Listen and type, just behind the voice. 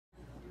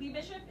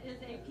Bishop is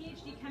a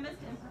PhD chemist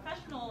and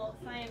professional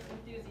science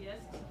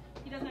enthusiast.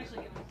 He doesn't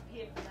actually get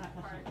paid for that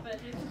part, but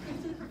it's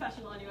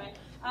professional anyway.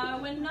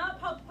 When not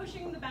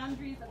pushing the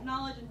boundaries of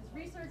knowledge in his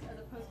research as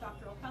a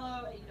postdoctoral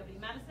fellow at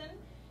UW-Madison,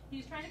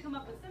 he's trying to come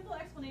up with simple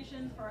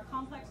explanations for a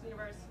complex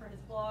universe for his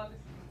blog,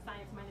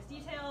 Science Minus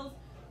Details.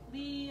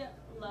 Lee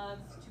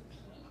loves to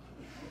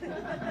pee.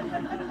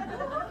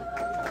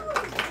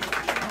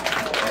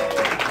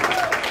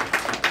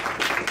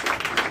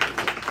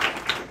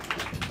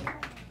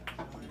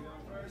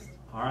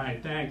 All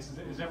right, thanks.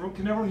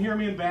 Can everyone hear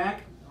me in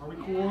back? Are we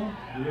cool?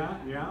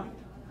 Yeah?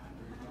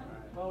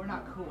 Well, we're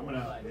not cool.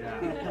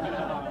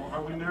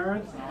 Are we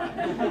nerds?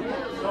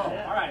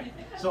 All right.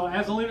 So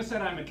as Alina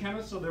said, I'm a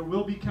chemist, so there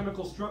will be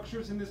chemical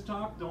structures in this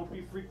talk. Don't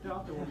be freaked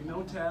out. There will be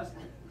no test.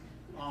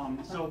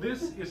 So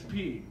this is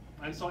pee.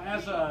 And so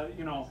as a,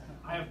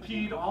 I have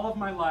peed all of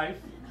my life,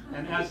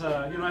 and as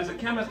a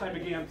chemist, I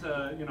began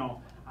to,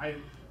 I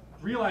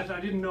realized I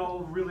didn't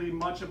know really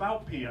much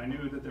about pee. I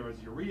knew that there was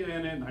urea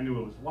in it, and I knew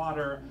it was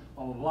water,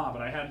 blah, blah, blah.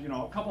 But I had,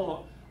 a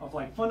couple of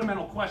like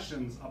fundamental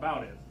questions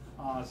about it.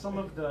 Some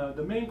of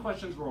the main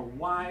questions were,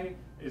 why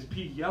is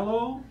pee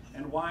yellow,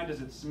 and why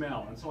does it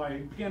smell? And so I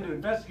began to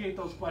investigate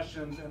those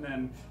questions, and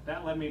then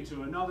that led me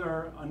to a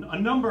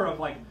number of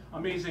like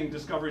amazing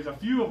discoveries, a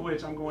few of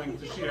which I'm going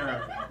to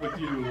share with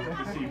you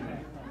this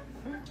evening.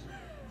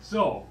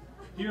 So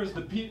here's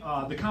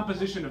the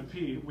composition of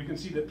pee. We can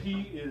see that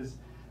pee is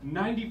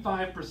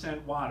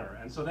 95% water,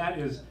 and so that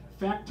is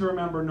fact to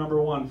remember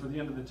number one for the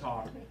end of the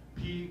talk.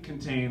 Pee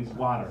contains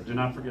water. Do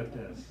not forget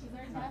this. Is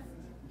there a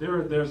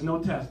test? There's no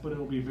test, but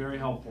it'll be very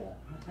helpful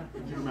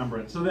if you remember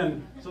it. So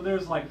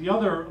there's like the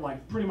other,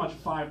 like pretty much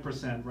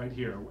 5% right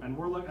here. And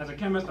as a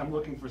chemist, I'm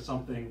looking for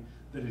something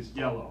that is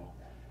yellow.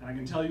 And I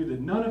can tell you that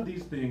none of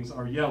these things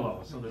are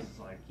yellow. So this is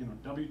like,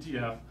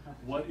 WTF,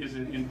 what is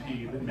it in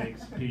pee that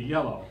makes pee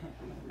yellow?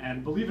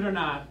 And believe it or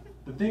not,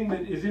 the thing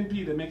that is in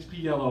pee that makes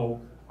pee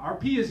yellow, our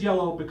pee is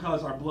yellow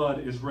because our blood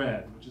is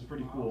red, which is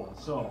pretty cool.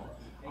 So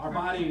our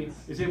body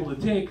is able to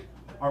take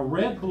our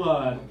red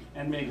blood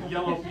and make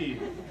yellow pee.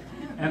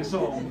 And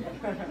so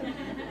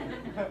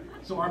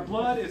our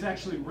blood is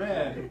actually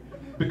red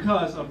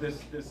because of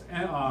this. It's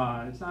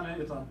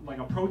like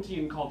a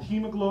protein called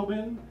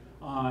hemoglobin,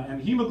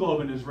 and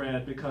hemoglobin is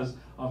red because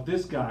of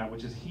this guy,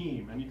 which is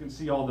heme. And you can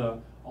see all the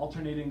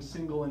alternating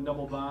single and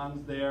double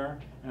bonds there,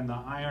 and the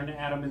iron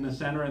atom in the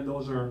center. And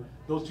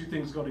those two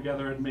things go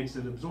together. It makes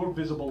it absorb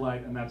visible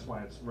light, and that's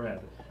why it's red.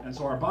 And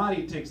so our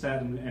body takes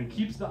that and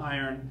keeps the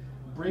iron,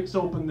 breaks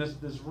open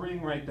this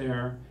ring right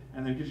there,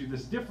 and then gives you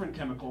this different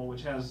chemical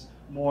which has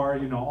more,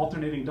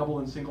 alternating double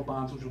and single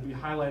bonds, which will be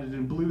highlighted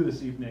in blue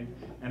this evening,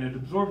 and it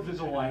absorbs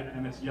visible light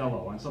and it's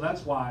yellow. And so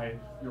that's why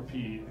your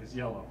pee is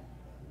yellow.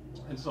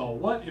 And so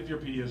what if your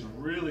pee is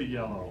really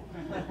yellow?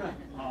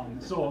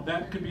 So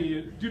that could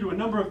be due to a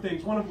number of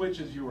things, one of which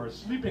is you were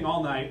sleeping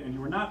all night and you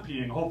were not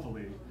peeing,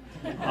 hopefully.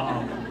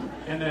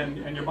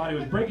 And your body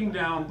was breaking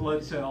down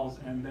blood cells,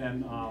 and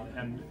then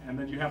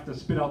you have to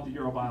spit out the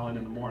urobilin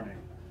in the morning.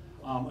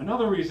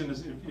 Another reason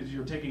is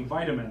you're taking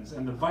vitamins,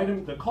 and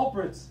the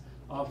culprits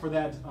for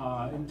that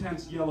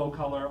intense yellow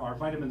color are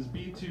vitamins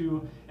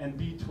B2 and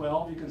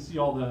B12. You can see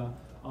all the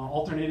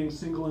alternating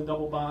single and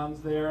double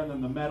bonds there, and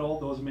then the metal.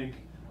 Those make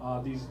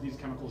these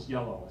chemicals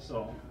yellow.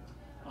 So,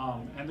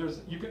 and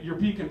your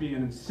pee can be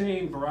an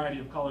insane variety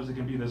of colors. It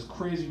can be this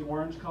crazy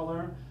orange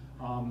color.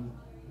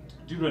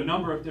 Due to a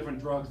number of different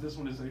drugs. This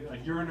one is a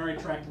urinary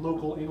tract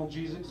local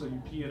analgesic, so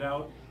you pee it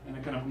out and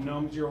it kind of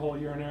numbs your whole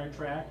urinary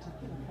tract.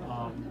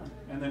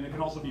 And then it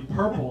can also be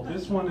purple.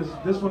 This one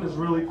is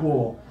really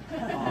cool.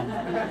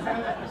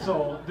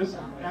 So this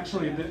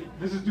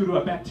is due to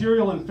a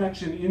bacterial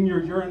infection in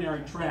your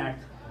urinary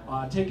tract.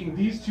 Taking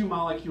these two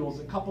molecules,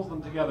 it couples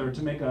them together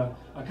to make a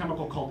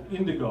chemical called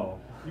indigo.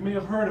 You may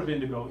have heard of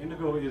indigo.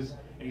 Indigo is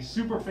a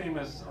super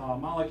famous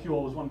molecule.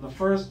 It was one of the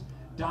first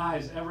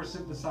dyes ever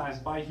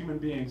synthesized by human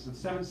beings in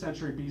 7th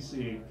century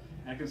BC,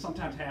 and it can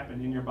sometimes happen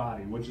in your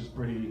body, which is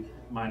pretty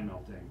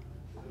mind-melting.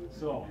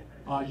 So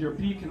your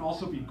pee can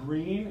also be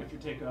green if you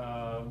take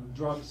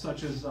drugs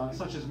such as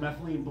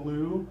methylene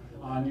blue.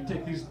 And you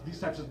take these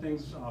types of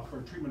things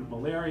for treatment of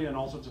malaria and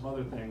all sorts of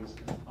other things.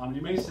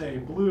 You may say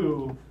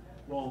blue.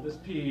 Well, this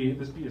pee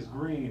is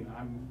green.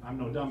 I'm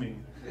no dummy.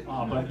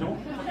 But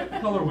don't forget the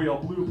color wheel.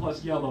 Blue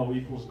plus yellow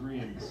equals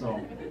green. So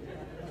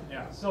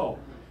yeah. So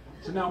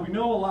now we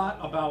know a lot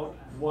about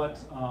what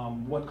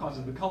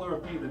causes the color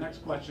of pee. The next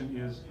question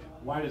is,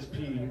 why does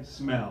pee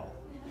smell?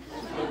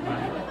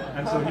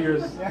 And so here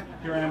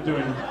I am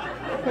doing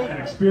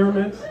an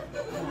experiment.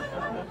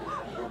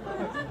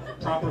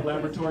 Proper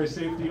laboratory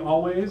safety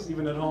always,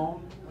 even at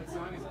home. What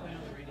song is playing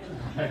on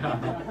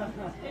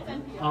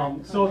the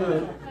radio? So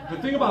the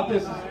thing about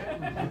this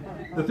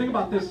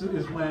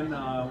is when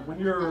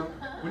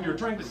you're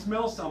trying to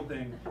smell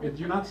something,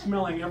 you're not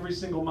smelling every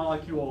single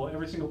molecule,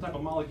 every single type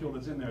of molecule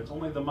that's in there. It's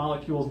only the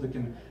molecules that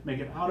can make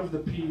it out of the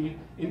pee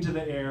into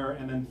the air,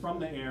 and then from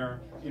the air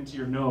into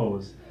your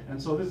nose.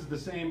 And so this is the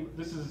same.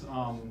 This is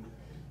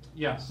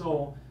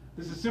So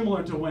this is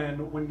similar to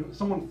when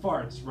someone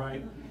farts,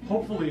 right?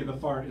 Hopefully the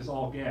fart is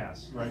all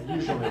gas, right?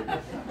 Usually,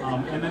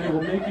 and then it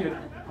will make it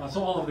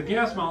so all of the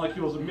gas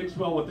molecules will mix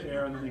well with the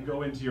air, and then they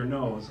go into your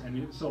nose.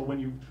 And so when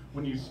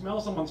you smell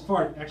someone's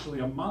fart,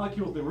 actually,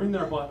 molecules that were in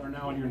their butt are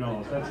now in your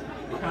nose. That's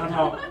kind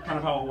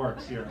of how it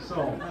works here.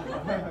 So,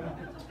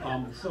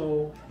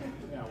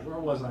 yeah, where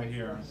was I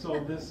here? So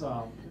this.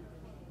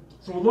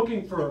 So we're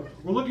looking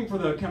for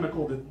the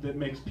chemical that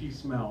makes pee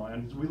smell,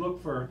 and we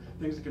look for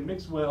things that can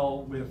mix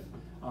well with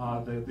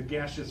the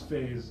gaseous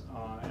phase,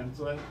 and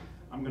so that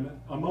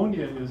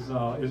ammonia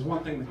is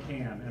one thing that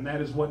can, and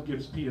that is what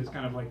gives pee its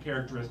kind of like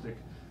characteristic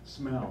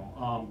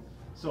smell.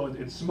 So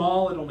it's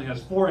small. It only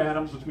has 4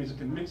 atoms, which means it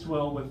can mix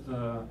well with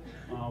the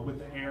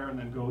air and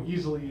then go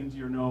easily into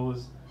your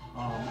nose.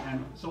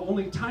 And so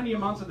only tiny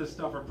amounts of this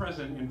stuff are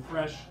present in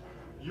fresh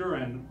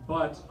urine,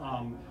 but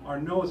our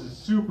nose is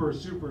super,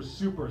 super,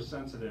 super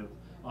sensitive,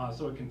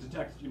 so it can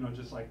detect,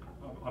 just like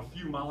a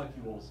few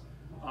molecules.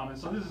 And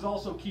so this is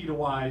also key to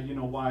why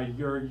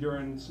your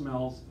urine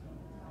smells.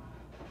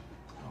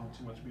 Oh,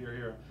 too much beer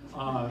here.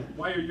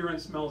 Why your urine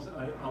smells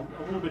a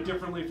little bit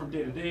differently from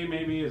day to day,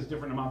 maybe, is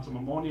different amounts of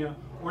ammonia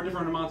or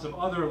different amounts of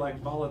other like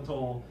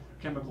volatile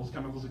chemicals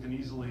that can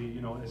easily,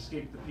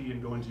 escape the pee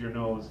and go into your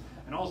nose.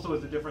 And also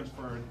is the difference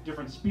for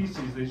different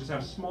species. They just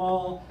have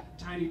small,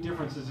 tiny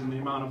differences in the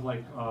amount of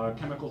like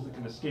chemicals that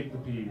can escape the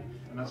pee,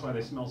 and that's why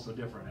they smell so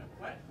different.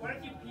 What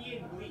if you pee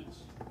in bleach?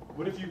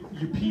 What if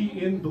you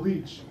pee in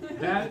bleach?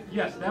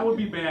 Yes, that would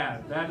be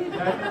bad.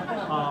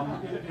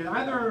 It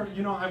either,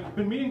 I've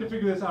been meaning to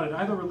figure this out. It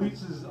either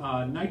releases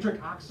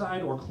nitric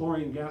oxide or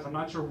chlorine gas. I'm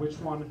not sure which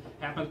one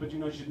happens, but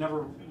you should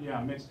never,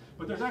 mix.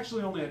 But there's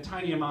actually only a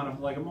tiny amount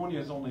of, like, ammonia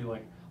is only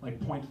like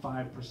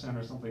 0.5%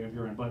 or something of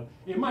urine, but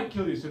it might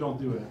kill you, so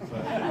don't do it.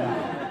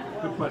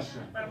 But, good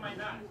question. But it might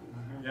not.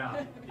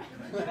 Yeah.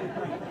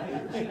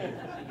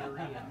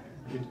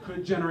 It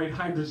could generate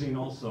hydrazine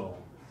also.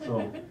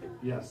 So,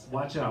 yes,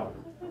 watch out.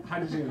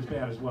 Hydrazine is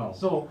bad as well.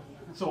 So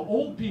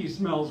old pee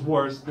smells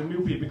worse than new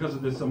pee because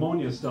of this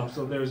ammonia stuff.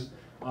 So there's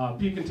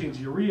pee contains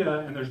urea,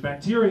 and there's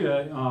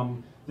bacteria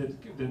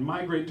that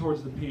migrate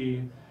towards the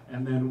pee,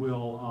 and then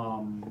will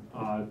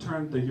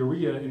turn the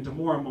urea into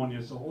more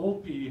ammonia. So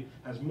old pee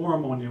has more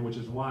ammonia, which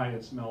is why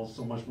it smells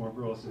so much more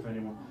gross. If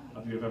anyone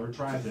of you have ever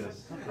tried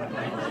this.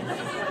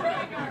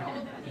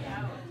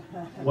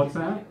 What's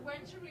that?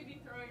 When should we be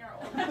throwing our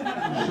old? You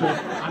should.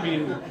 I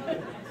mean,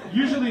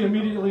 usually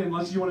immediately,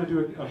 unless you want to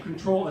do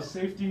a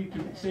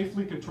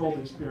safely controlled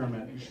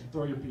experiment, you should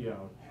throw your pee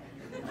out.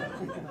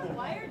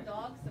 Why are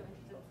dogs so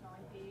interested in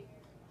smelling pee?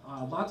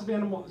 Lots of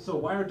animals. So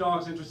why are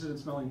dogs interested in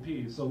smelling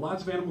pee? So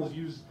lots of animals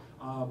use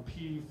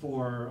pee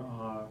for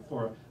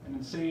an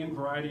insane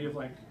variety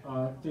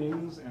of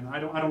things, and I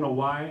don't know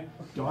why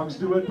dogs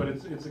do it, but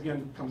it's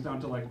again comes down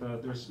to like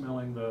they're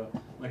smelling the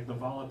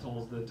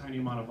volatiles, the tiny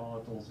amount of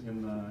volatiles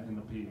in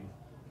the pee.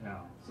 Yeah.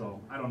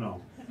 So I don't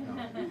know.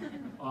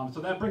 Yeah.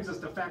 So that brings us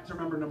to fact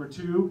remember number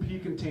 2. Pee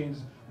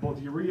contains both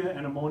urea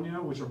and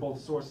ammonia, which are both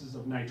sources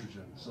of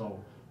nitrogen. So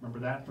remember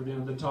that for the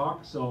end of the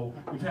talk. So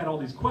we've had all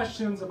these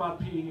questions about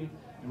pee,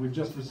 and we've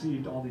just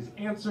received all these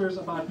answers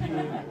about pee,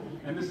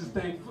 and this is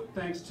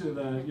thanks to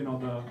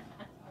the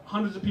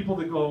hundreds of people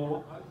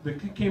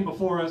that came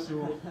before us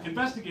who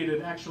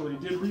actually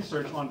did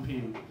research on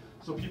pee.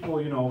 So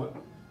people,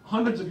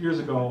 hundreds of years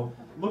ago,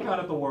 look out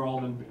at the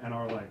world and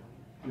are like,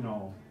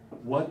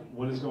 what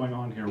is going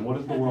on here? What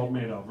is the world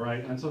made of,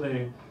 right? And so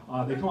they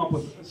come up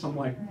with some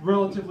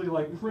relatively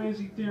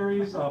crazy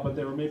theories, but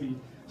they were maybe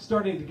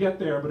starting to get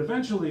there. But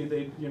eventually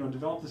they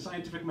developed the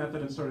scientific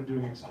method and started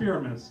doing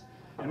experiments.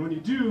 And when you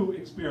do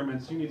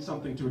experiments, you need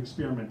something to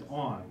experiment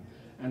on.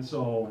 And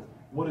so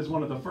what is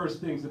one of the first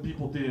things that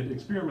people did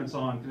experiments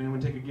on? Can anyone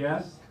take a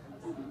guess?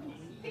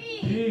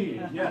 Pee.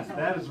 Yes,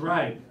 that is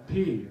right.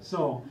 Pee.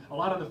 So a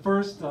lot of the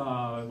first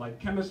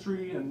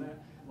chemistry and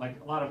a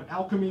lot of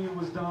alchemy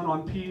was done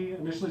on pee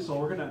initially. So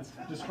we're going to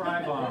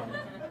describe.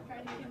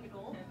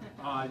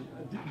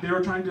 They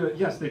were trying to.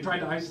 Yes, they tried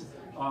to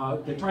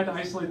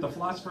isolate the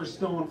philosopher's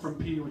stone from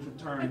pee, which would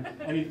turn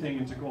anything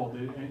into gold.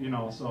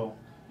 So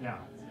yeah.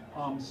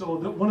 I'll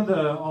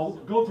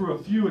go through a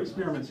few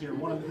experiments here.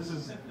 This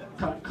is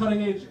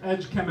cutting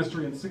edge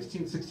chemistry in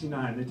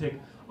 1669. They take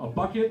a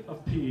bucket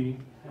of pee,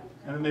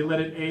 and then they let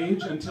it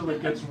age until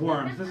it gets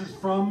worms. This is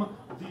from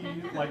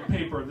the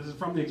paper. This is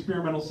from the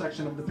experimental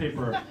section of the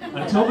paper.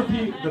 Until the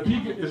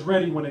pee is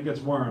ready when it gets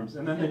worms,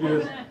 and then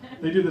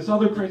they do this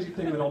other crazy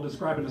thing that I'll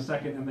describe in a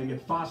second, and they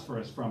get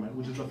phosphorus from it,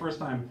 which is the first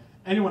time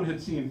anyone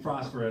had seen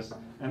phosphorus.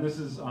 And this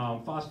is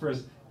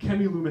phosphorus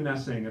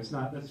chemiluminescing.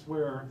 That's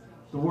where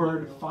the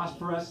word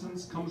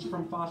phosphorescence comes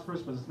from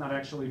phosphorus, but it's not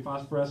actually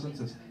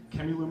phosphorescence, it's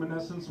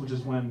chemiluminescence, which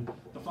is when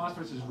the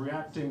phosphorus is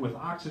reacting with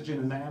oxygen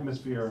in the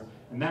atmosphere,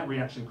 and that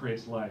reaction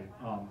creates light.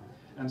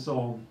 And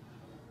so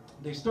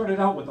they started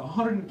out with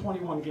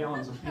 121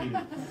 gallons of pee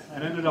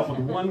and ended up with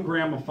 1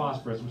 gram of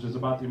phosphorus, which is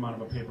about the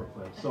amount of a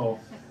paperclip. So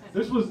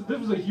this was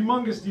a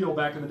humongous deal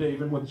back in the day,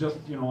 even with just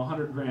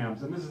 100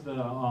 grams. And this is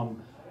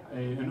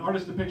an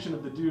artist depiction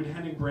of the dude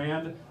Henning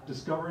Brand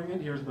discovering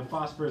it. Here's the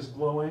phosphorus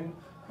glowing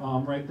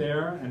right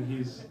there, and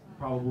he's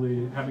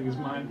probably having his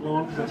mind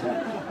blown because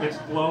it's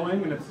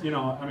glowing, and it's, you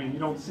know, I mean, you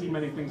don't see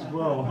many things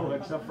glow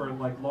except for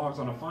like logs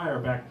on a fire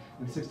back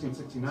in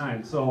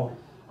 1669. So,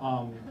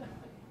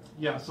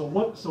 yeah. So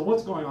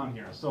what's going on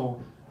here?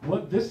 So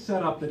what this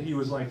setup that he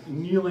was like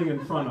kneeling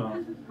in front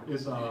of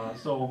is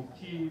so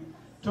he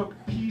took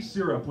pea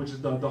syrup, which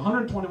is the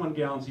 121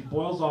 gallons. He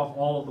boils off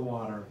all of the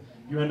water.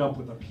 You end up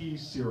with a pea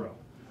syrup,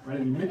 right?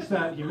 And you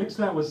mix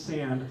that with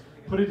sand,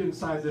 put it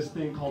inside this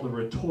thing called a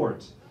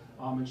retort.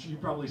 And you've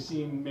probably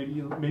seen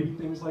maybe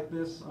things like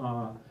this.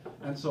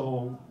 And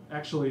so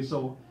actually,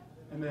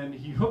 and then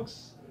he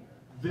hooks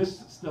this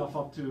stuff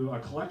up to a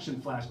collection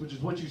flask, which is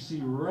what you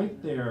see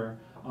right there,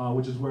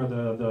 which is where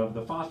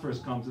the phosphorus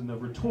comes, and the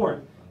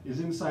retort is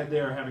inside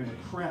there having the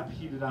crap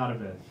heated out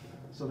of it.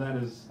 So that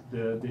is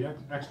the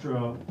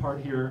extra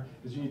part here,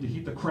 is you need to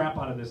heat the crap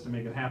out of this to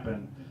make it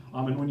happen.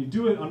 And when you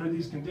do it under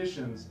these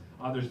conditions,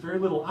 there's very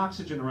little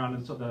oxygen around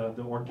it, so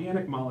the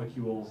organic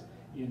molecules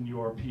in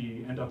your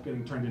pee end up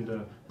getting turned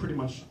into pretty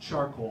much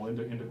charcoal,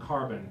 into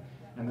carbon.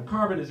 And the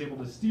carbon is able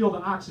to steal the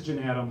oxygen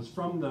atoms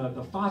from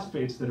the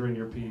phosphates that are in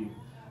your pee.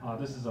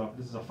 This is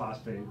a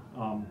phosphate.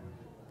 And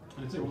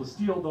it's able to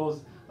steal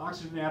those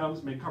oxygen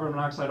atoms, make carbon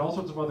monoxide, all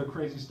sorts of other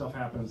crazy stuff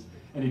happens,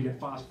 and you get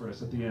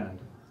phosphorus at the end.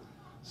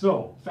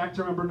 So, fact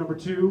to remember number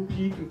 2,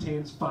 pee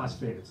contains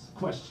phosphates.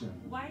 Question.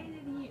 Why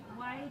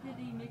did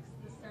he mix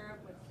the syrup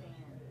with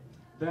sand?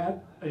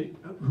 That,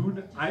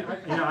 I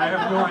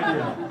have no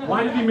idea.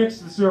 Why did he mix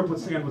the syrup with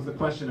sand was the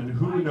question, and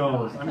who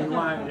knows? I mean,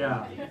 why,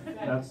 yeah,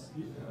 that's...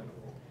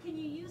 Can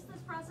you use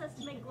this process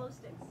to make glow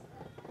sticks?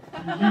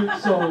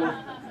 So,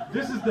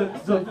 this is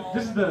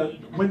the,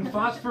 when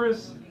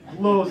phosphorus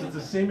glows, it's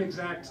the same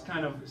exact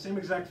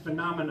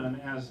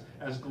phenomenon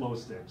as glow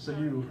sticks. So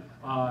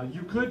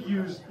you could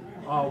use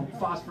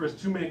phosphorus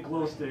to make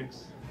glow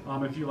sticks.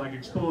 If you like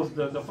expose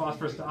the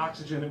phosphorus to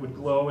oxygen, it would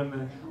glow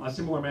in a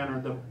similar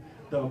manner.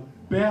 The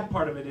bad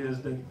part of it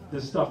is that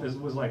this stuff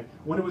was like,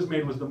 when it was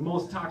made, was the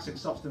most toxic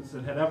substance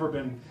that had ever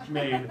been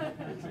made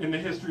in the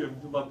history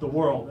of the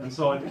world. And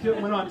so it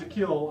went on to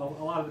kill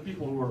a lot of the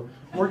people who were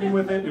working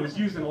with it. It was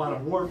used in a lot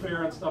of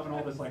warfare and stuff and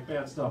all this like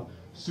bad stuff.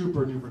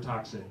 Super duper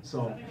toxic.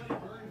 So,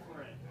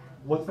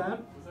 what's that?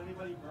 Was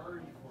anybody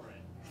burned for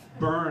it?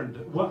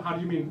 Burned? What? How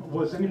do you mean?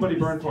 Was anybody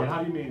burned for it?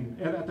 How do you mean?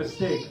 At the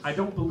stake? I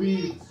don't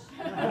believe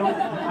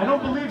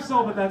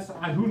so, but that's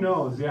who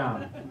knows?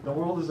 Yeah, the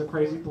world is a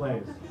crazy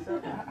place. So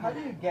how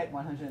do you get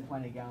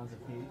 120 gallons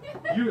of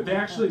pee? They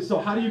actually. So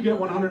how do you get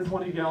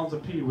 120 gallons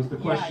of pee? Was the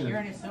question. Yeah,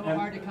 urine is so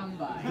hard to come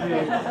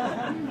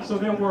by. So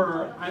there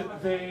were.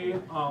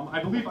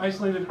 I believe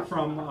isolated it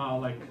from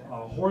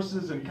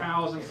horses and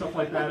cows and stuff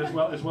like that, as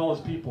well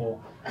as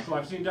people. So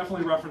I've seen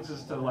definitely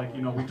references to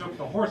we took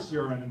the horse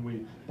urine and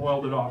we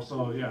boiled it off.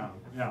 So yeah.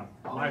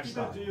 How many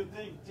people do you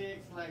think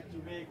takes to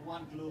make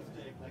one glow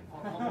stick?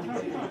 How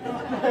many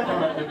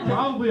days?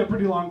 Probably a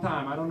pretty long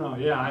time. I don't know.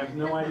 Yeah, I have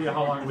no idea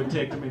how long it would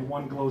take to make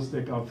one glow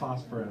stick of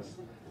phosphorus.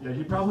 Yeah,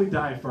 he'd probably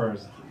die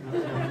first.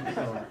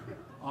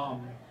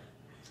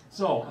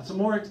 So some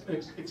more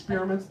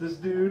experiments. This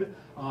dude,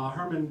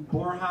 Herman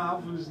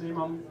Boerhaave, whose name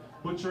I'm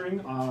butchering,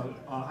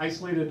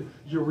 isolated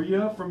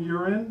urea from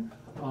urine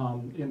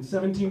in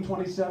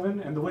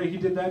 1727. And the way he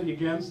did that, he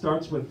again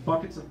starts with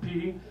buckets of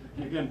pee.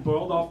 He again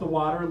boiled off the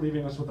water,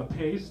 leaving us with a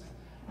paste.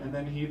 And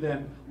then he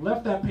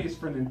left that paste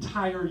for an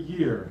entire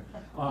year.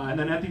 And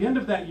then at the end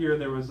of that year,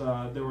 there was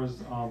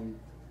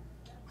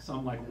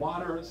some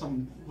water,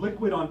 some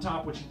liquid on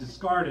top, which he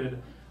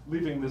discarded,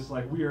 leaving this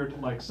weird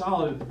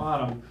solid at the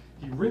bottom.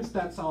 He rinsed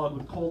that solid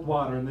with cold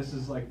water, and this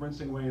is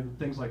rinsing away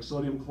things like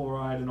sodium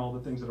chloride and all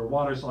the things that are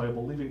water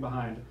soluble, leaving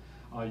behind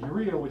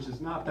urea, which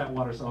is not that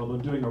water soluble,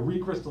 and doing a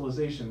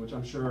recrystallization, which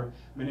I'm sure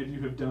many of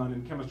you have done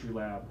in chemistry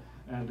lab,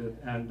 and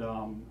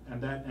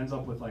that ends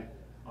up with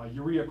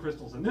urea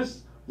crystals. And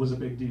this was a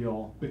big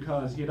deal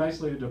because he had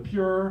isolated a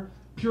pure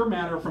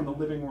matter from the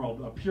living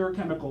world, a pure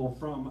chemical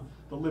from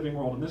the living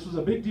world. And this was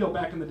a big deal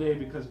back in the day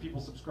because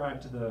people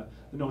subscribed to the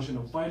notion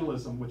of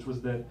vitalism, which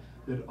was that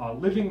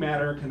living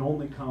matter can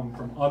only come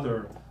from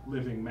other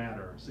living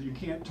matter. So you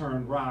can't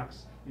turn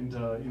rocks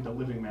into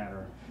living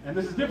matter. And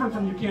this is different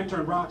from you can't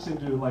turn rocks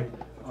into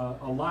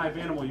a live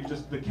animal.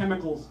 The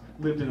chemicals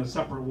lived in a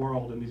separate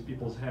world in these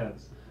people's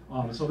heads.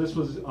 So this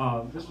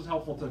was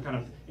helpful to kind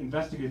of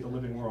investigate the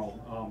living world.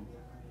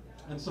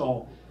 And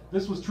so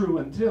this was true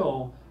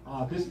until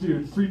this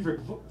dude,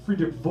 Friedrich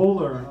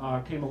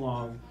Wöhler, came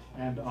along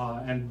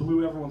and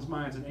blew everyone's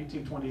minds in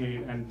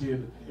 1828 and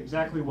did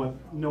exactly what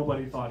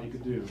nobody thought he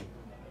could do.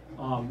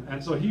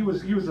 And so he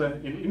was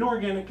an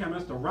inorganic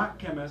chemist, a rock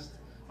chemist.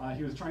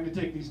 He was trying to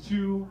take these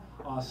two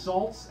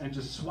salts and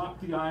just swap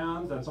the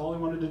ions. That's all he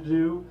wanted to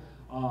do.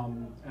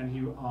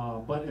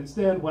 But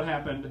instead, what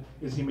happened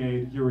is he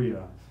made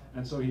urea.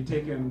 And so he'd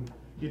taken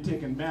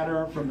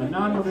matter from the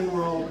non-living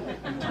world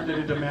and turned it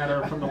into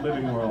matter from the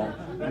living world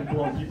and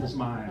blown people's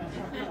minds.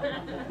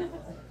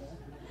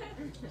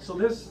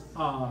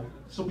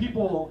 So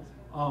people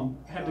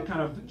had to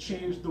kind of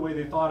change the way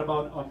they thought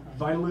about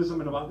vitalism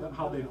and about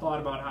how they thought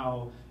about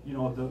how, you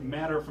know, the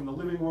matter from the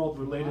living world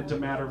related to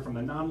matter from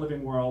the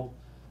non-living world.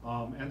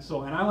 I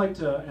like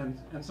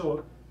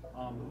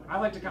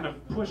to kind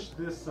of push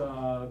this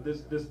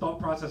this thought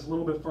process a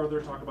little bit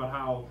further. Talk about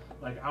how,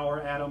 like,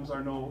 our atoms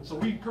are so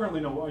we currently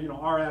know, you know,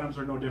 our atoms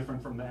are no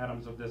different from the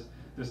atoms of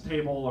this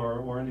table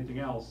or anything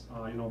else.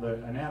 You know,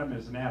 an atom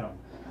is an atom,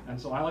 and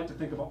so I like to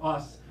think of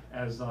us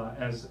as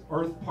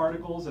Earth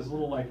particles, as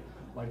little like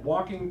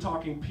walking,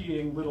 talking,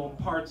 peeing little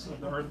parts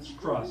of the Earth's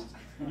crust.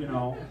 You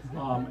know,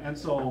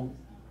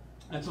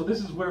 And so this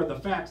is where the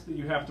facts that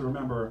you have to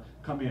remember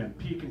come in.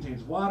 Pee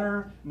contains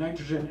water,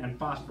 nitrogen, and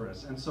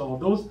phosphorus. And so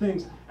those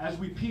things, as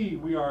we pee,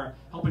 we are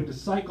helping to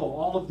cycle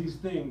all of these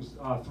things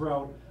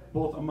throughout,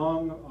 both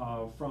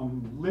among,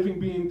 from living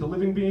being to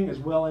living being, as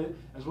well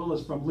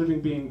as from living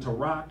being to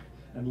rock,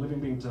 and living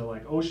being to,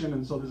 like, ocean.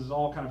 And so this is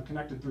all kind of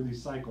connected through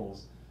these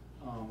cycles.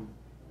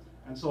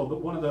 And so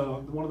one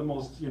of the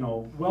most, you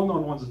know,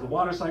 well-known ones is the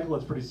water cycle.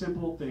 It's pretty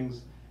simple.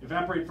 Things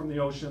evaporate from the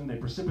ocean, they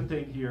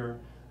precipitate here,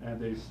 and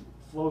they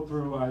flow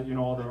through, you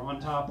know, either on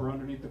top or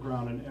underneath the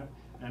ground,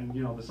 and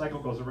you know, the cycle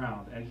goes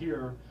around. And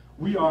here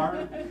we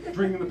are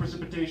drinking the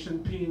precipitation,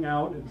 peeing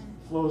out, it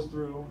flows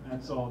through.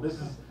 And so this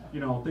is, you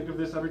know, think of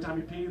this every time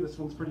you pee. This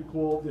one's pretty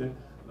cool.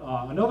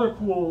 Another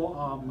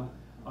cool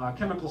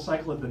chemical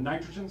cycle is the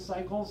nitrogen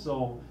cycle.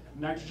 So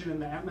nitrogen in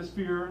the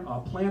atmosphere.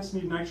 Plants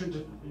need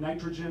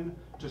nitrogen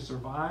to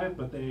survive,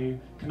 but they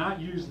cannot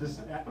use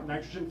this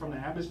nitrogen from the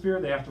atmosphere.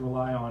 They have to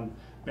rely on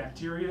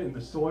bacteria in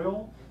the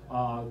soil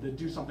that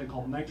do something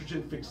called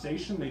nitrogen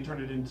fixation. They turn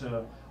it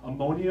into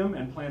ammonium,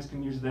 and plants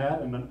can use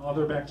that, and then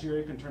other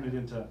bacteria can turn it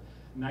into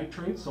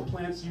nitrates. So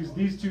plants use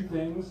these two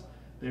things.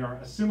 They are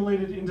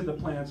assimilated into the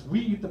plants. We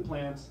eat the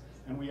plants,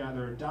 and we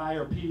either die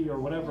or pee or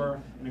whatever,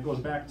 and it goes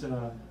back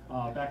to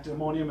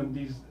ammonium, and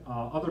these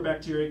other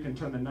bacteria can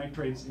turn the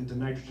nitrates into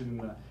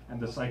nitrogen, and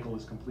the cycle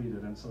is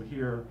completed. And so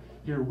here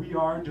we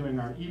are doing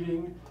our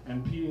eating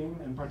and peeing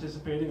and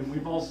participating, and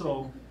we've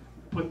also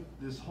put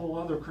this whole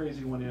other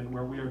crazy one in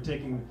where we are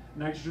taking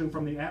nitrogen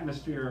from the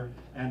atmosphere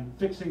and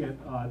fixing it,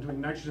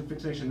 doing nitrogen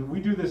fixation. And we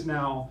do this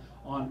now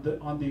on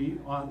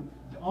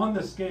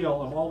the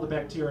scale of all the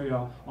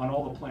bacteria on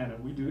all the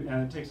planet. We do,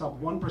 and it takes up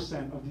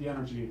 1% of the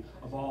energy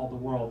of all the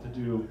world to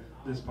do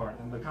this part,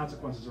 and the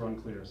consequences are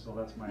unclear. So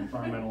that's my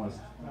environmentalist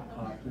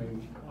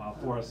thing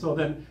for us. So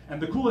then,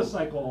 and the coolest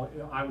cycle,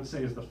 I would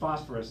say, is the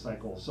phosphorus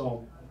cycle.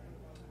 So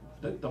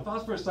the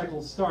phosphorus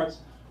cycle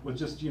starts with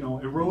just, you know,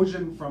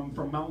 erosion from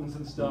mountains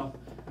and stuff,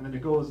 and then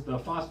the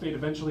phosphate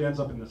eventually ends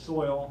up in the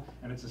soil,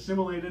 and it's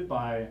assimilated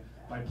by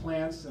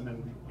plants, and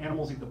then the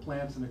animals eat the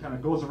plants, and it kind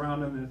of goes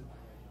around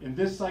in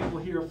this cycle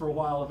here for a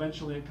while.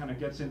 Eventually it kind of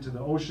gets into the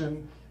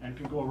ocean and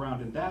can go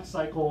around in that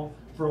cycle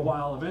for a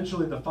while.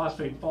 Eventually the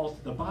phosphate falls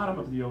to the bottom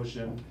of the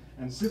ocean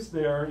and sits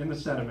there in the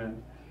sediment,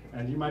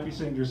 and you might be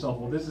saying to yourself,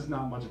 well, this is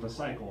not much of a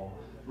cycle,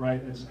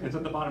 right? It's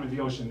at the bottom of the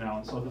ocean now.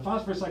 And so the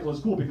phosphorus cycle is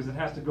cool because it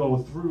has to go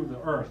through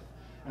the earth.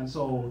 And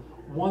so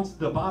once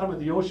the bottom of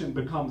the ocean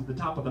becomes the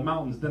top of the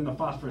mountains, then the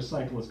phosphorus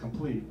cycle is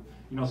complete.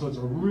 You know, so it's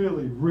a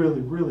really,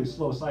 really, really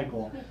slow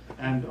cycle.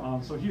 And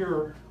so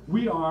here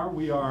we are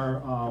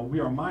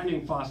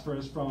mining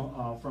phosphorus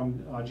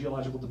from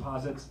geological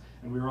deposits,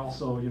 and we are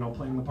also, you know,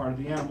 playing the part of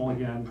the animal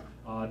again,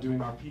 doing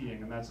our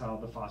peeing, and that's how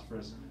the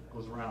phosphorus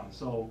goes around.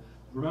 So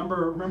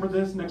remember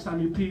this next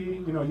time you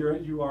pee. You know,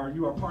 you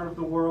are part of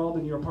the world,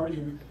 and you are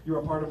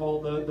part of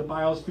all the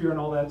biosphere and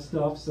all that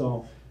stuff.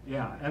 So.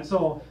 Yeah, and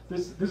so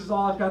this is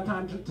all I've got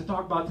time to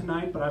talk about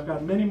tonight, but I've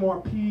got many more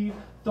pee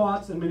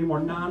thoughts and many more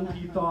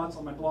non-pee thoughts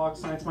on my blog,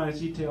 Science Minus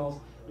Details,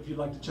 if you'd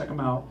like to check them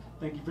out.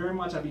 Thank you very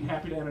much. I'd be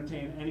happy to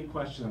entertain any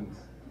questions.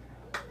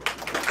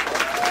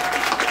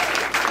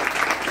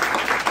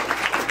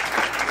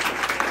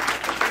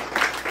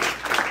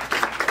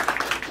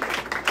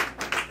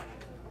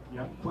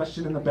 Yep,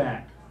 question in the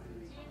back.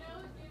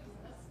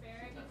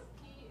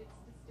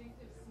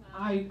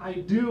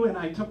 I do, and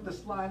I took the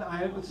slide.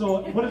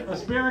 So what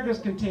asparagus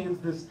contains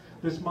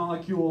this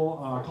molecule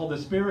called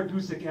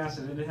asparagusic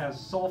acid, and it has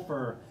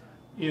sulfur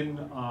in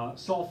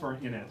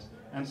it.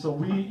 And so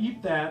we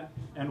eat that,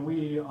 and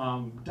we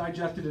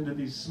digest it into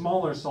these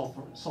smaller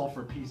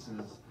sulfur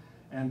pieces.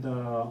 And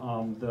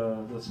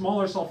the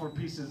smaller sulfur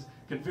pieces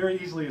can very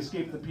easily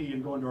escape the pee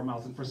and go into our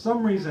mouths. And for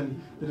some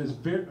reason,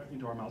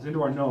 into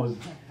our nose.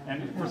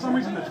 And for some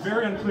reason, that's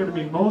very unclear to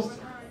me. Most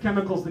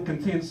chemicals that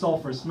contain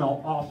sulfur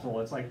smell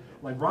awful. It's like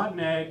rotten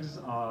eggs,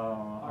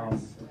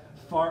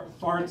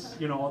 farts.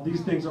 You know,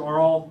 these things are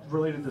all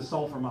related to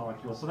sulfur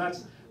molecules. So that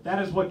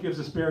is what gives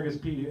asparagus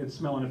pee its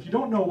smell. And if you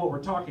don't know what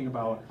we're talking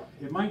about,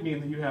 it might mean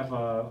that you have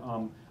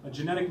a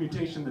genetic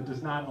mutation that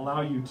does not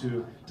allow you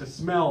to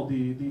smell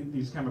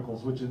these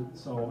chemicals. Which is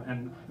so,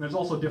 and there's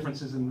also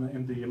differences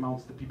in the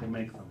amounts that people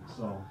make them.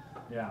 So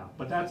yeah,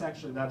 but that's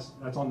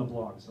on the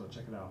blog. So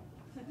check it out.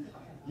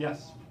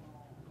 Yes.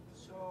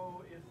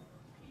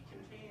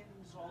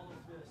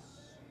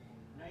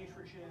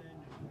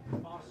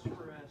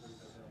 Phosphorus,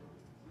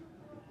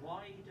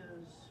 why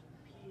does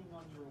peeing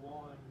on your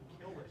lawn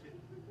kill it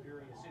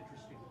very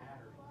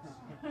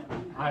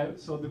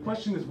So the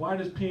question is, why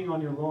does peeing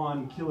on your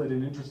lawn kill it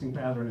in interesting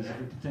patterns if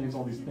it contains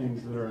all these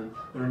things that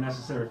are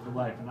necessary for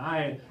life?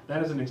 And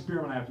that is an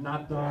experiment I have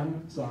not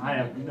done, so I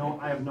have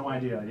no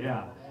idea.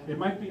 Yeah, it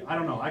might be. I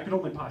don't know. I could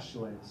only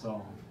postulate.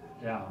 So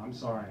yeah, I'm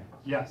sorry.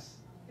 Yes.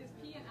 Is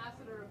pee an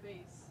acid or a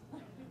base?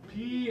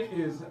 Pee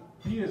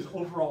is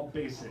overall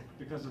basic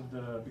because of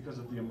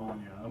the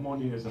ammonia.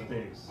 Ammonia is a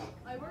base.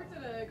 I worked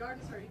at a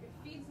garden store. You could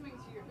feed something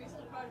to your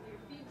product you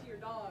feed to your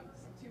dogs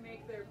to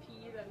make their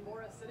pee then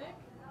more acidic,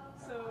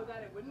 so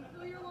that it wouldn't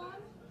kill your lawn.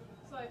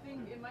 So I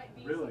think it might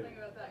be something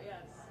about that.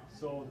 Yes.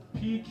 So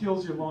pee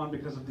kills your lawn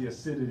because of the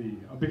acidity,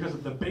 because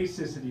of the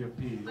basicity of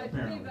pee. I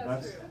apparently, believe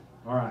that's true.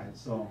 All right.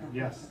 So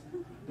yes,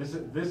 this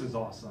is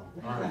awesome.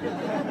 All right.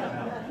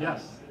 Yeah.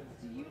 Yes.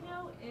 Do you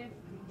know if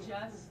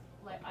just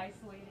like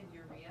isolated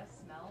urea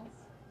smells?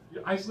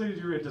 Isolated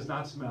urea does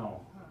not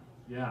smell.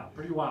 Yeah,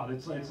 pretty wild.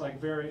 It's like it's like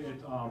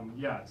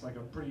a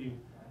pretty.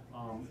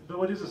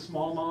 Though it is a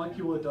small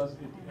molecule, it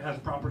has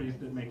properties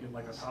that make it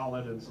like a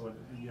solid, and so it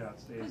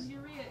stays. Because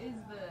urea is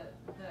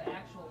the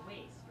actual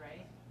waste,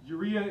 right?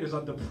 Urea is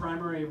the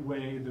primary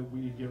way that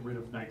we get rid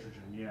of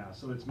nitrogen. Yeah,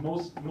 so it's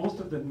most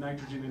of the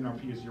nitrogen in our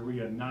pee is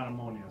urea, not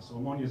ammonia. So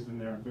ammonia is in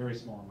there in very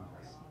small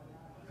amounts.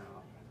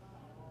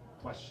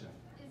 Question.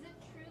 Is it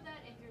true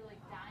that if you're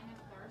like dying of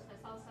thirst,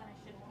 that's all of a sudden it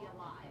shouldn't be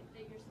alive,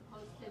 that you're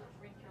supposed to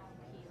drink your own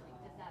pee?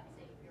 Like, does that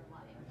save your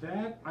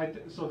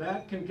life? So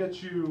that can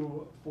get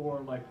you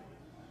for like,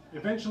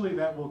 eventually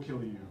that will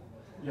kill you.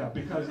 Yeah,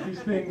 because these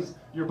things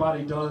your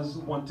body does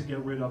want to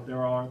get rid of.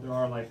 There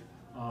are like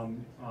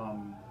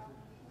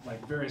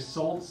various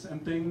salts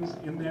and things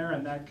in there,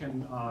 and that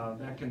can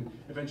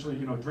eventually,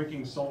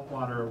 drinking salt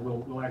water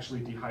will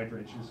actually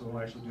dehydrate you. So it'll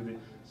actually do the.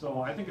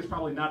 So I think it's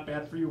probably not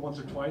bad for you once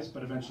or twice,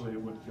 but eventually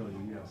it would kill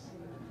you. Yes.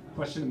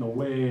 Question in the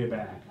way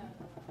back.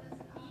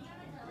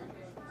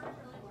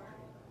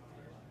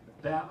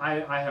 That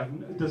I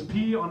have. Does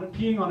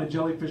peeing on a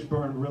jellyfish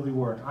burn really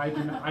work? I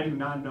do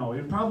not know.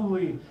 It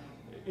probably,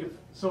 if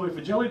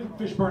a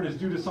jellyfish burn is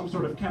due to some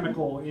sort of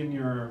chemical in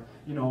your,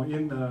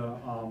 in the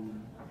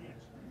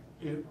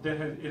it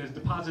is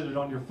deposited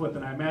on your foot,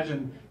 then I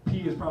imagine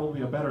pee is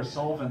probably a better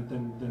solvent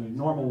than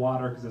normal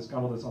water because it's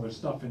got all this other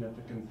stuff in it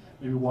that can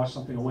maybe wash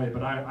something away.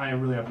 But I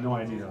really have no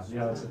idea.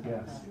 Yeah, that's a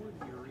guess.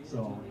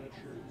 So,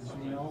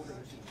 something else?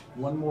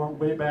 One more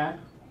way back.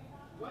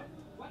 What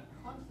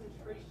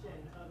concentration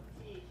of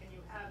pee can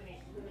you have in a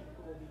swimming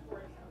pool before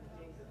it becomes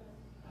dangerous?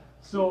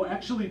 So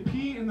actually,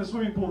 pee in the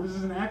swimming pool, this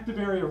is an active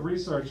area of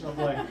research of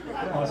like,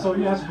 so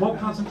yes, what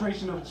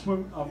concentration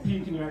of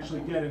pee can you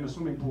actually get in a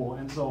swimming pool?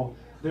 And so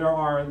there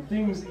are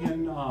things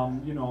in,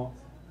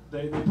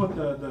 they put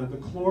the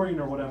chlorine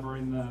or whatever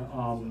in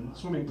the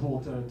swimming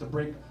pool to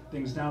break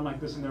things down like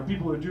this. And there are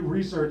people who do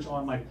research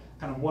on like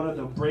kind of what are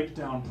the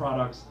breakdown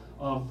products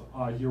of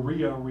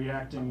urea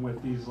reacting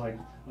with these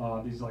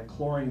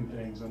chlorine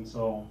things. And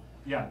so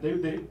yeah,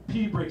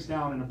 pee breaks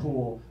down in a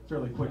pool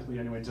fairly quickly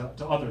anyway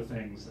to other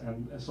things.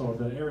 And so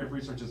the area of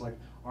research is like,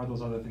 are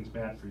those other things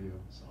bad for you?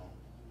 So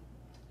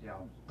yeah,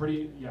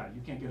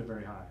 you can't get it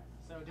very high.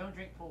 So don't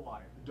drink pool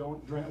water.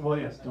 Don't drink, well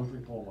yes, don't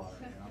drink pool water.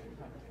 Yeah.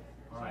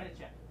 All right.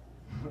 Check.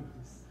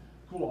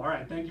 Cool, all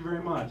right, thank you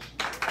very much.